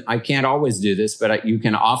often, I can't always do this, but you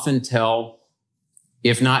can often tell,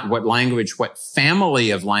 if not what language, what family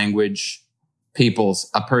of language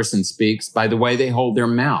a person speaks by the way they hold their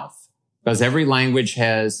mouth. Because every language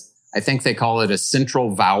has, I think they call it a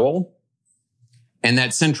central vowel. And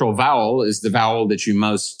that central vowel is the vowel that you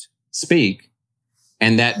most speak.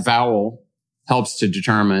 And that vowel helps to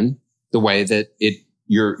determine the way that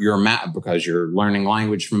your mouth, because you're learning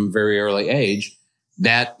language from a very early age,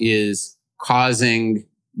 that is causing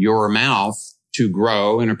your mouth to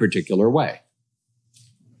grow in a particular way.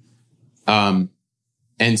 And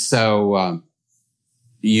so,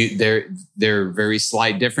 there are very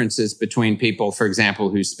slight differences between people, for example,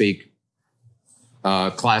 who speak,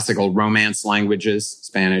 classical Romance languages,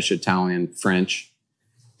 Spanish, Italian, French,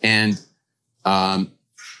 and,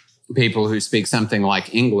 people who speak something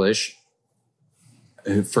like English,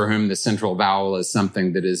 for whom the central vowel is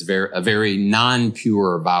something that is a very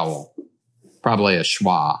non-pure vowel, probably a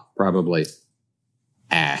schwa, probably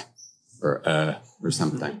or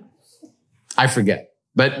something. I forget,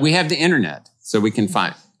 but we have the internet, so we can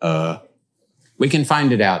find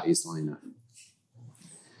it out easily enough.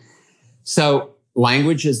 So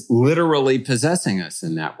language is literally possessing us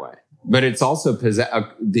in that way, but it's also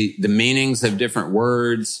the meanings of different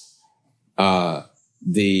words,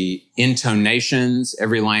 the intonations.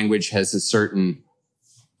 Every language has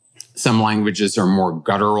some languages are more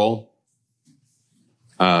guttural.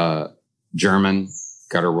 German,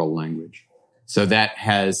 guttural language. So that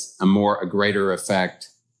has a greater effect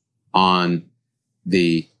on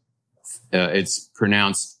it's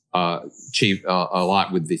pronounced, a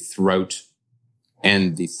lot with the throat,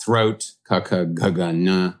 and the throat, kaka, gaga,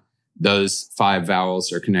 n, those 5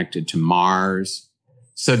 vowels are connected to Mars.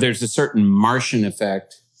 So there's a certain Martian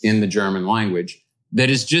effect in the German language that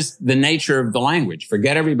is just the nature of the language.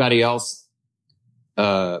 Forget everybody else.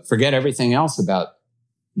 Forget everything else about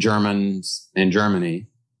Germans and Germany.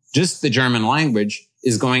 Just the German language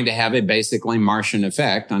is going to have a basically Martian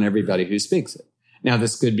effect on everybody who speaks it. Now,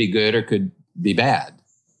 this could be good or could be bad,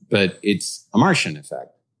 but it's a Martian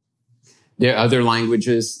effect. There are other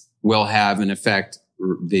languages will have an effect.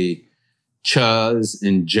 The chas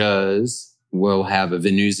and jas will have a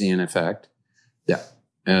Venusian effect.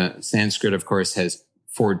 Sanskrit, of course, has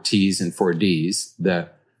 4 T's and 4 D's. The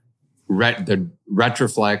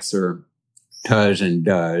retroflex, or tus and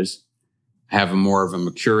does, have more of a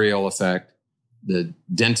mercurial effect. The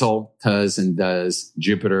dental, tus and does,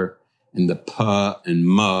 Jupiter, and the pa and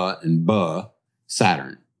ma and ba,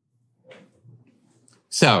 Saturn.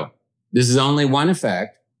 So this is only one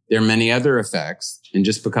effect. There are many other effects. And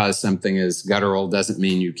just because something is guttural doesn't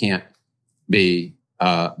mean you can't be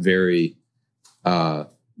very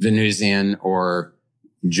Venusian or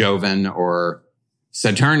Jovian or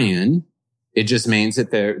Saturnian. It just means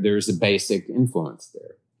that there's a basic influence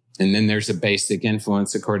there. And then there's a basic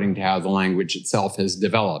influence according to how the language itself has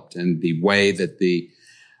developed and the way that the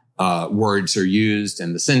words are used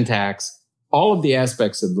and the syntax. All of the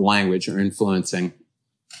aspects of the language are influencing.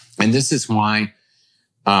 And this is why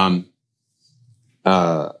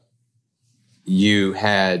you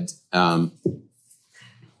had,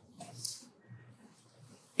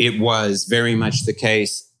 it was very much the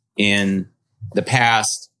case in the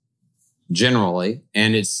past generally,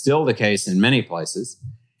 and it's still the case in many places,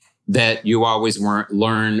 that you always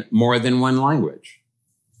learn more than one language.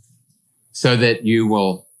 So that you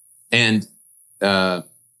will, and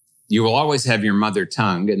you will always have your mother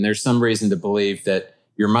tongue. And there's some reason to believe that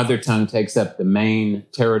your mother tongue takes up the main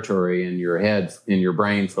territory in your head, in your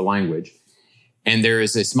brain for language. And there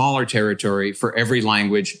is a smaller territory for every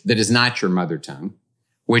language that is not your mother tongue,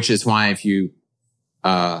 which is why if you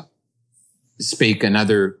speak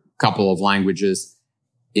another couple of languages,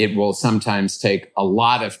 it will sometimes take a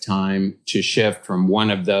lot of time to shift from one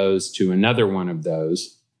of those to another one of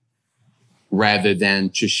those, rather than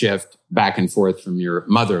to shift back and forth from your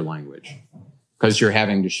mother language, because you're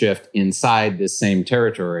having to shift inside this same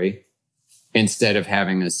territory instead of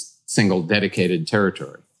having a single dedicated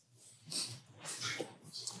territory.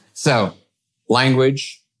 So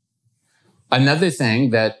language, another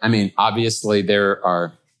thing that, obviously there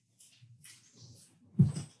are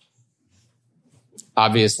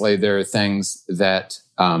things that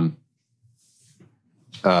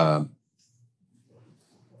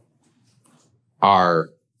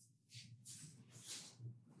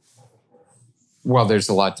there's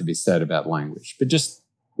a lot to be said about language, but just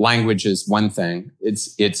language is one thing.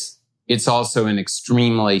 It's also an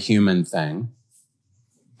extremely human thing.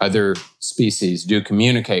 Other species do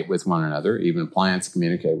communicate with one another. Even plants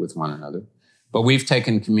communicate with one another. But we've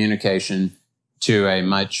taken communication to a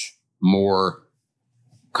much more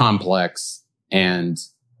complex and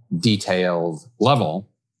detailed level,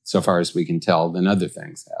 so far as we can tell, than other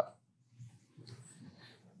things have.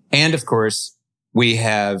 And of course, we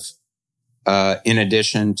have, in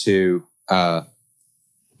addition to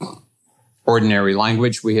ordinary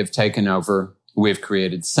language, we have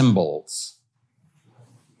created symbols.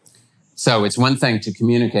 So it's one thing to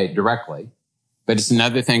communicate directly, but it's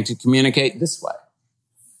another thing to communicate this way.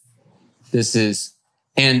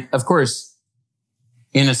 And of course,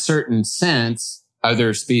 in a certain sense,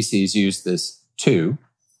 other species use this too.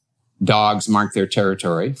 Dogs mark their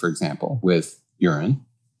territory, for example, with urine.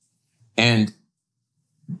 And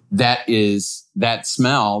that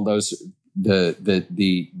smell,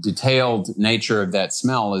 the detailed nature of that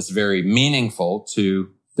smell is very meaningful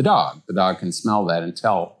to the dog. The dog can smell that and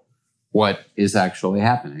tell what is actually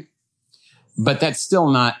happening. But that's still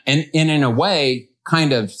not, and in a way,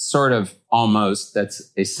 kind of, sort of, almost,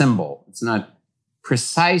 that's a symbol. It's not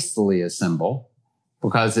precisely a symbol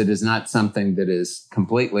because it is not something that is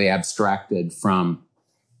completely abstracted from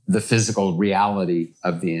the physical reality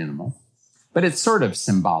of the animal. But it's sort of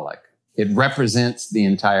symbolic. It represents the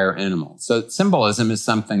entire animal. So symbolism is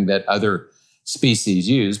something that other species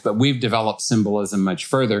use, but we've developed symbolism much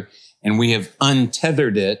further, and we have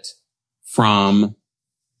untethered it from,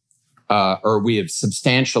 we have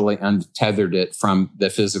substantially untethered it from the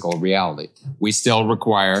physical reality. We still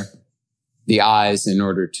require the eyes in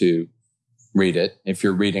order to read it. If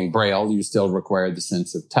you're reading Braille, you still require the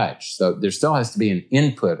sense of touch. So there still has to be an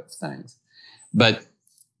input of things. But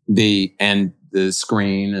the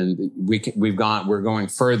screen, and we're going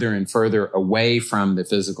further and further away from the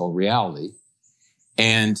physical reality.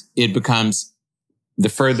 And it becomes, the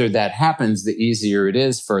further that happens, the easier it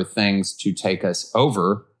is for things to take us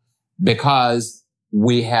over, because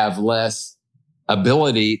we have less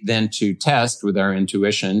ability then to test with our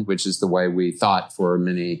intuition, which is the way we thought for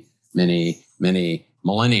many, many, many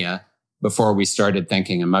millennia before we started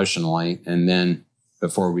thinking emotionally, and then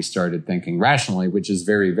before we started thinking rationally, which is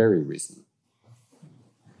very, very recent.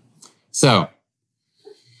 So,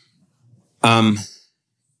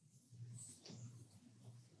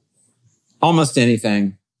 almost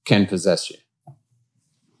anything can possess you.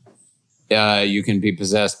 You can be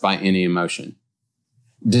possessed by any emotion.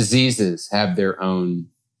 Diseases have their own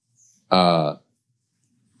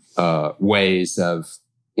ways of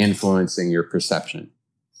influencing your perception.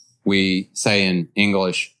 We say in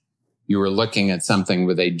English, you were looking at something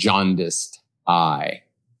with a jaundiced eye.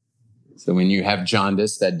 So when you have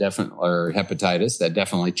jaundice, or hepatitis, that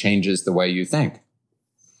definitely changes the way you think.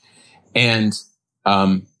 And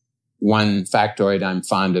one factoid I'm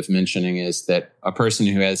fond of mentioning is that a person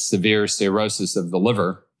who has severe cirrhosis of the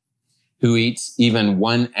liver, who eats even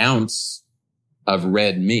 1 ounce of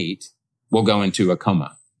red meat, will go into a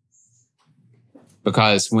coma.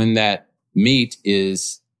 Because when that meat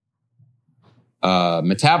is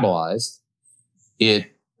metabolized,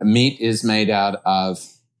 meat is made out of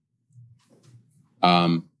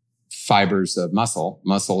fibers of muscle.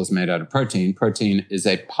 Muscle is made out of protein. Protein is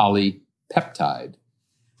a polypeptide.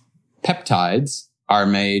 Peptides are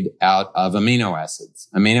made out of amino acids.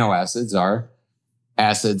 Amino acids are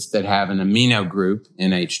acids that have an amino group,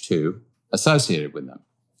 NH2, associated with them.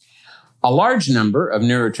 A large number of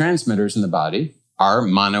neurotransmitters in the body are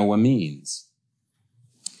monoamines.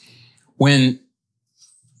 When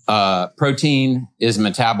protein is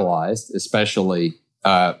metabolized, especially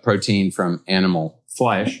protein from animal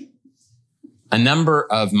flesh, a number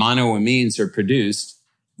of monoamines are produced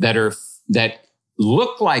that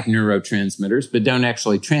look like neurotransmitters, but don't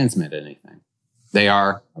actually transmit anything. They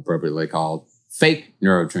are appropriately called fake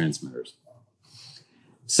neurotransmitters.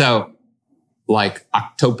 So, like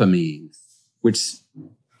octopamine, which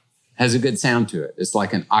has a good sound to it. It's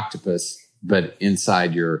like an octopus, but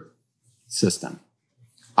inside your system,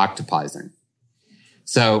 octopizing.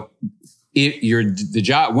 So,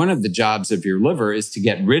 one of the jobs of your liver is to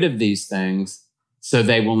get rid of these things so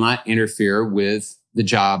they will not interfere with the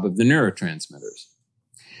job of the neurotransmitters.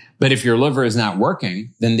 But if your liver is not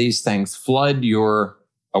working, then these things flood your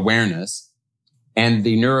awareness and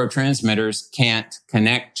the neurotransmitters can't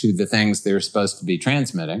connect to the things they're supposed to be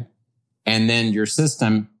transmitting. And then your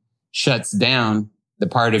system shuts down the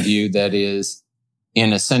part of you that is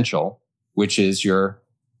inessential, which is your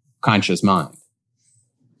conscious mind.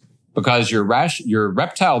 Because your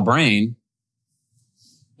reptile brain,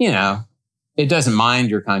 it doesn't mind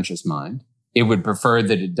your conscious mind. It would prefer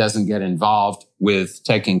that it doesn't get involved with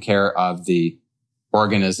taking care of the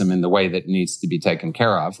organism in the way that it needs to be taken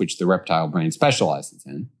care of, which the reptile brain specializes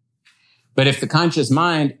in. But if the conscious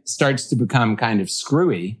mind starts to become kind of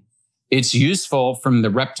screwy, it's useful from the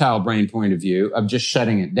reptile brain point of view of just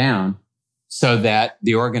shutting it down so that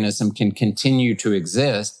the organism can continue to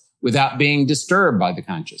exist without being disturbed by the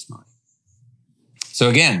conscious mind. So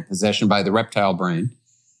again, possession by the reptile brain,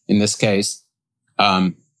 in this case,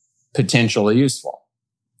 potentially useful.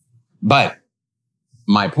 But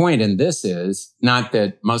my point in this is not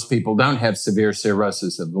that most people don't have severe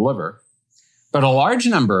cirrhosis of the liver, but a large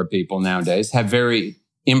number of people nowadays have very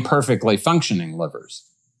imperfectly functioning livers.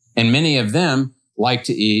 And many of them like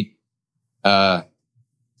to eat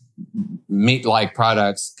meat-like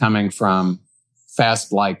products coming from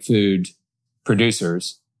fast-like food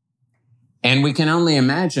producers. And we can only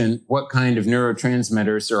imagine what kind of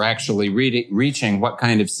neurotransmitters are actually reaching what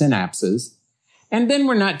kind of synapses. And then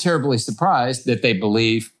we're not terribly surprised that they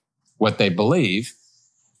believe what they believe,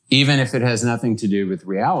 even if it has nothing to do with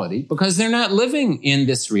reality, because they're not living in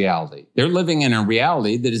this reality. They're living in a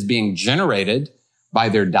reality that is being generated by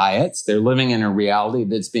their diets. They're living in a reality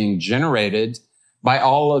that's being generated by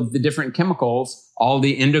all of the different chemicals, all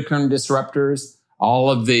the endocrine disruptors, all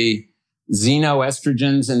of the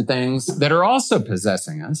xenoestrogens and things that are also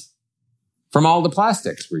possessing us from all the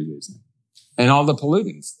plastics we're using and all the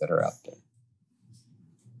pollutants that are out there.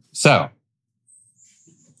 So,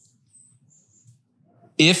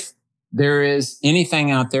 if there is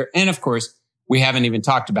anything out there, and of course, we haven't even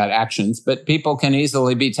talked about actions, but people can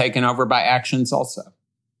easily be taken over by actions also.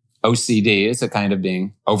 OCD is a kind of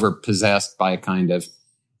being overpossessed by a kind of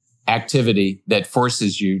activity that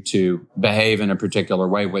forces you to behave in a particular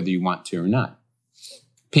way, whether you want to or not.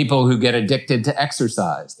 People who get addicted to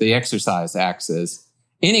exercise, the exercise acts as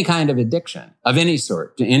any kind of addiction of any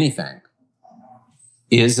sort to anything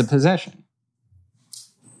is a possession.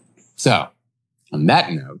 So, on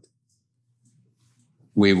that note,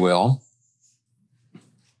 we will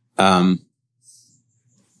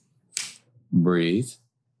breathe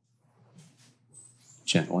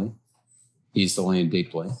gently, easily, and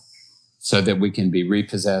deeply, so that we can be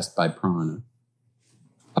repossessed by prana,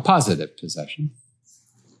 a positive possession.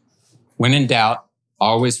 When in doubt,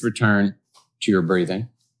 always return to your breathing,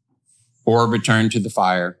 or return to the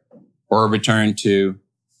fire, or return to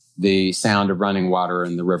the sound of running water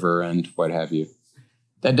in the river and what have you.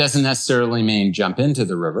 That doesn't necessarily mean jump into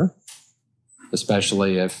the river,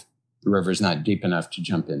 especially if the river is not deep enough to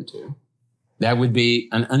jump into. That would be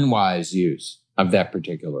an unwise use of that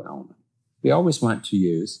particular element. We always want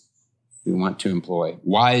to employ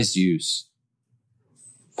wise use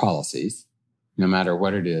policies, no matter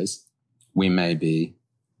what it is we may be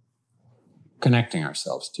connecting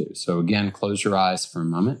ourselves to. So again, close your eyes for a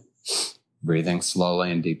moment, breathing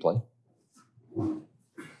slowly and deeply.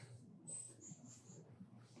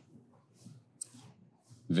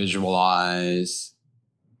 Visualize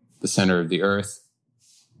the center of the earth.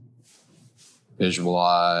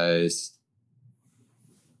 Visualize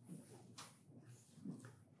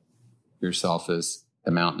yourself as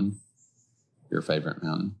the mountain, your favorite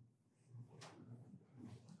mountain.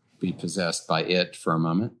 Be possessed by it for a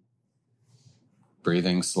moment.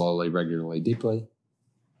 Breathing slowly, regularly, deeply.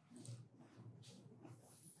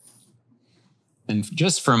 And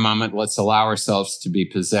just for a moment, let's allow ourselves to be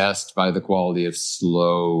possessed by the quality of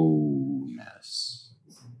slowness.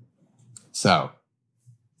 So,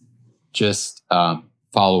 just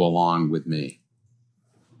follow along with me.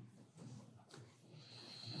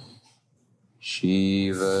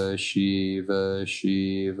 Shiva, Shiva,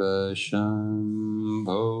 Shiva,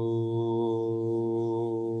 Shambho.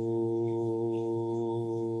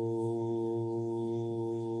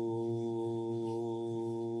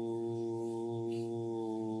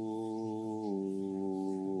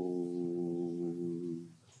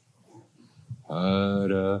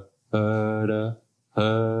 Hara, Hara,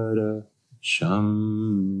 Hara,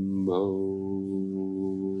 Shambho.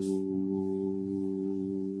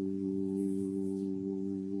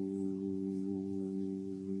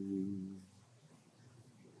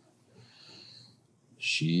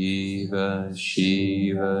 Shiva,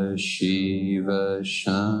 Shiva, Shiva,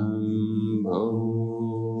 Shambho.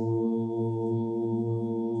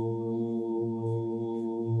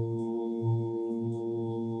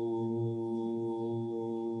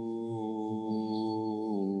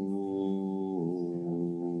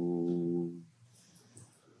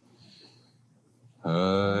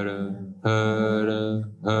 Hara, Hara,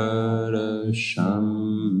 Hara,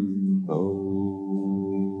 Shambho.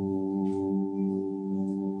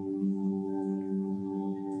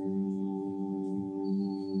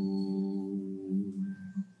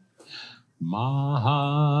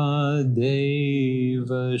 Mahadeva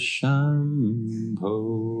Shambho.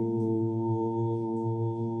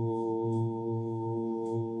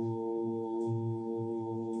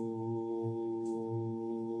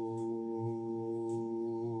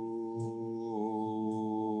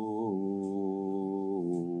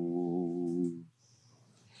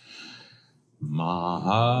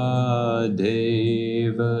 Mahadeva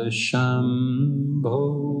Shambho.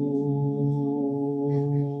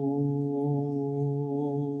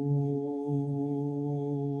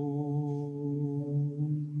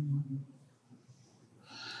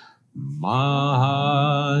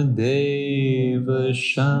 Mahadeva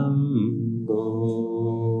Shambho.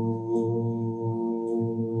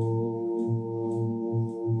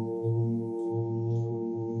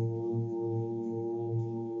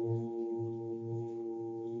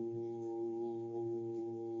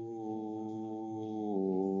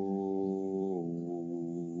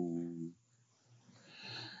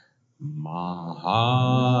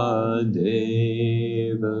 Mahadeva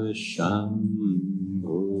Shambho.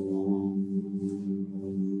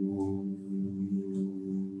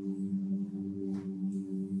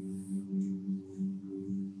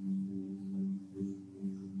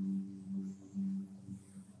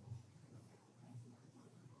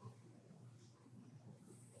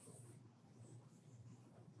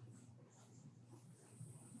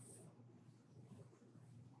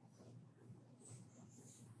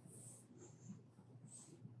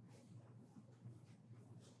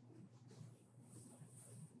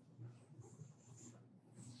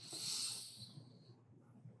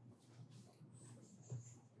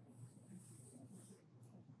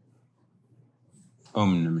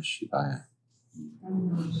 Om Namah Shivaya.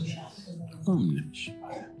 Om Namah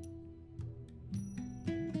Shivaya.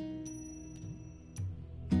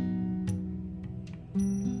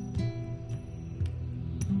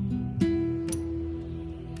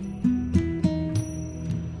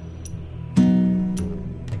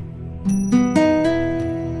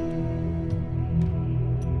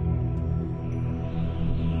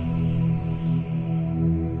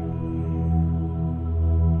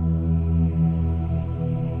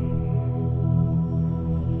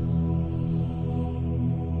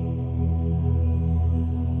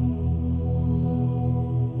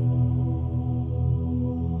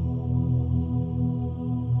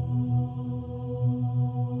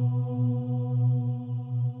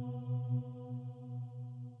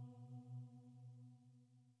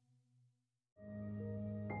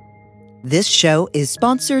 This show is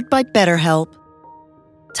sponsored by BetterHelp.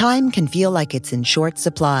 Time can feel like it's in short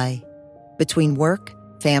supply. Between work,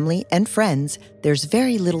 family, and friends, there's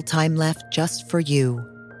very little time left just for you.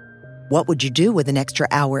 What would you do with an extra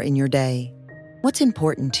hour in your day? What's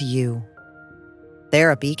important to you?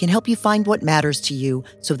 Therapy can help you find what matters to you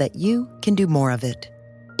so that you can do more of it.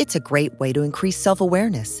 It's a great way to increase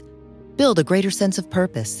self-awareness, build a greater sense of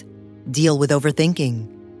purpose, deal with overthinking,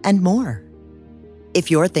 and more. If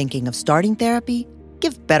you're thinking of starting therapy,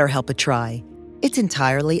 give BetterHelp a try. It's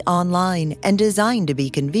entirely online and designed to be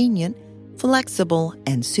convenient, flexible,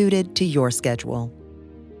 and suited to your schedule.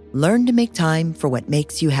 Learn to make time for what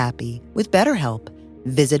makes you happy with BetterHelp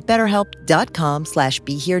Visit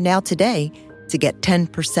BetterHelp.com/BeHereNow today to get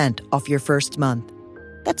 10% off your first month.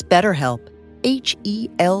 That's BetterHelp,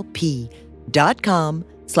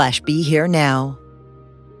 HELP.com/BeHereNow.